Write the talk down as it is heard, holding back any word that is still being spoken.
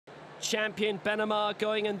champion BENHAMA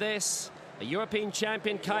going in this. A European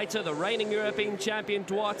champion KEITA, the reigning European champion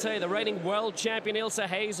DUARTE, the reigning world champion Ilse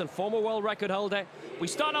and former world record holder. We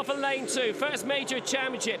start off in lane 2, first major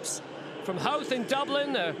championships from Howth in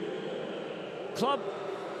Dublin, Club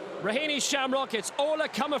Raheny Shamrock. It's Orla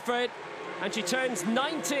COMERFORD, and she turns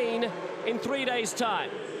 19 in 3 days' time.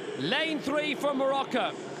 Lane 3 from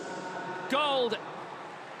Morocco. Gold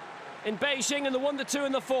in Beijing in the 1, the 2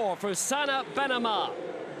 and the 4 for Sanaa BENHAMA.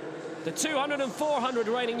 The 200 and 400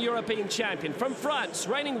 reigning European champion. From France,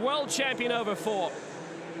 reigning world champion over 4,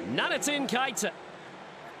 Nantenin KEITA.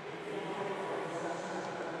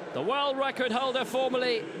 The world record holder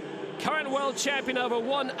formerly, current world champion over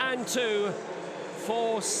 1 and 2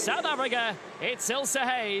 for South Africa, it's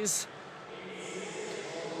Ilse.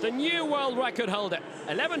 The new world record holder,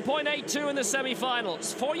 11.82 in the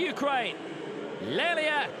semi-finals for Ukraine,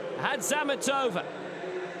 Leilia ADZHAMETOVA.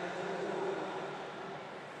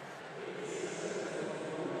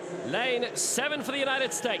 Lane 7 for the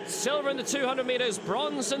United States, silver in the 200 meters,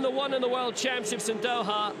 bronze in the 1 in the World Championships in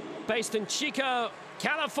Doha, based in Chico,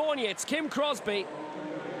 California. It's CROSBY,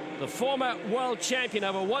 the former world champion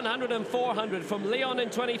over 100 and 400 from Lyon in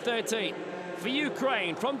 2013. For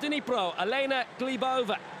Ukraine, from Dnipro, Olena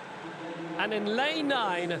GLIEBOVA. And in lane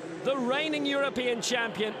 9, the reigning European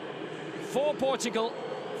champion for Portugal,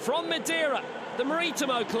 from Madeira, the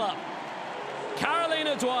Maritimo Club,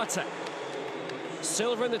 DUARTE.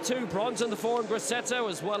 Silver in the 2, bronze in the 4 in Grosseto,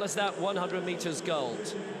 as well as that 100 meters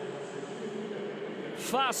gold.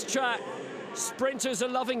 Fast track, sprinters are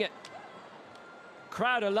loving it.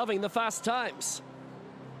 Crowd are loving the fast times.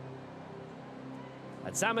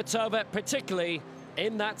 ADZHAMETOVA particularly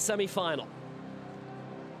in that semi-final.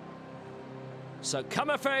 So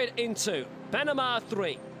COMERFORD in 2, BENHAMA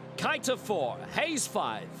 3, KEITA 4, Hayes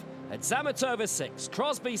 5, ADZHAMETOVA 6,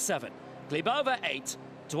 CROSBY 7, GLIEBOVA 8,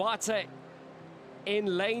 DUARTE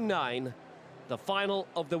in lane 9, the final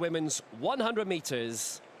of the women's 100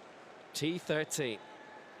 meters, T13.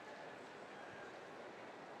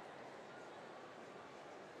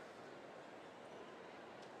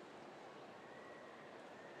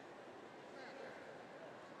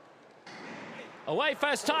 Away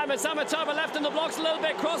first time, ADZHAMETOVA left in the blocks a little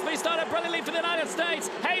bit. CROSBY started brilliantly for the United States.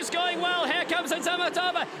 Hayes going well. Here comes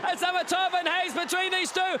ADZHAMETOVA. ADZHAMETOVA and Hayes between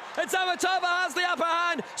these two. ADZHAMETOVA has the upper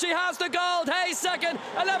hand. She has the gold. Hayes second.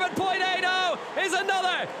 11.80 is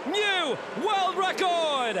another new world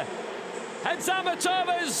record.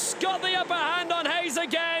 ADZHAMETOVA's got the upper hand on Hayes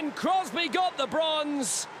again. CROSBY got the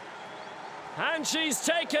bronze. And she's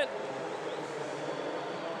taken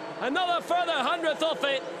another further 100th off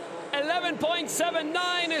it. 11.79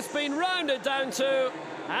 has been rounded down to,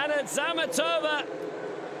 and ADZHAMETOVA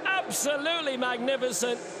absolutely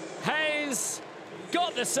magnificent. Hayes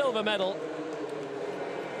got the silver medal.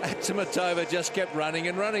 ADZHAMETOVA just kept running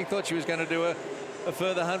and running, thought she was going to do a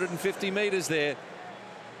further 150 meters there.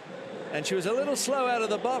 And she was a little slow out of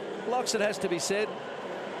the blocks, it has to be said.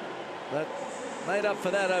 But made up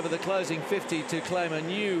for that over the closing 50 to claim a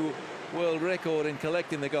new world record in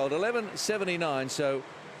collecting the gold. 11.79, so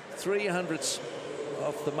 300ths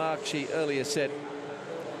off the mark she earlier set.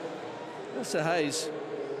 Ilse Hayes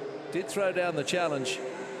did throw down the challenge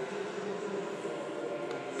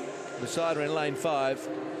beside her in lane 5.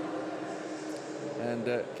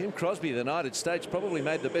 And CROSBY, the United States, probably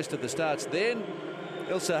made the best of the starts. Then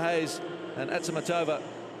Ilse Hayes and ADZHAMETOVA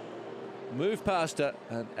moved past her,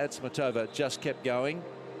 and ADZHAMETOVA just kept going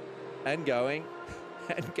and going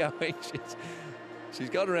and going. She's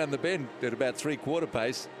got around the bend at about 3/4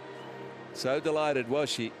 pace. So delighted was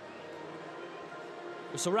she.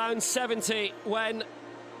 It's around 70 when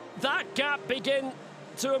that gap began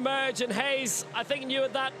to emerge, and Hayes, I think, knew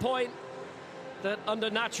at that point that under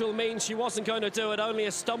natural means she wasn't going to do it. Only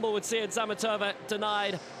a stumble would see ADZHAMETOVA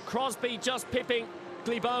denied. CROSBY just pipping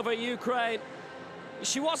GLIEBOVA, Ukraine.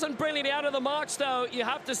 She wasn't brilliantly out of the marks, though, you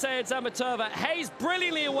have to say, ADZHAMETOVA. Hayes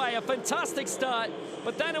brilliantly away, a fantastic start,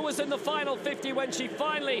 but then it was in the final 50 when she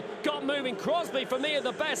finally got moving. CROSBY, for me,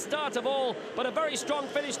 the best start of all, but a very strong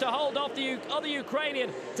finish to hold off the other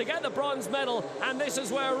Ukrainian to get the bronze medal, and this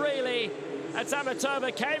is where really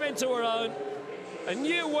ADZHAMETOVA came into her own. A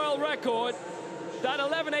new world record. That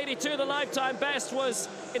 11.82, the lifetime best, was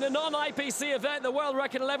in a non-IPC event, the world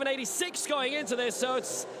record 11.86 going into this, so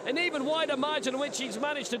it's an even wider margin in which she's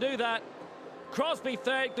managed to do that. CROSBY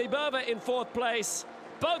 3rd, GLIEBOVA in 4th place,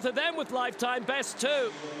 both of them with lifetime best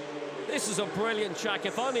too. This is a brilliant track.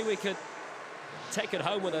 If only we could take it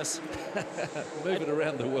home with us. Move it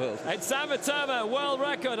around the world. ADZHAMETOVA, world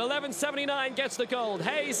record, 11.79 gets the gold.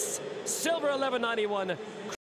 Hayes, silver, 11.91.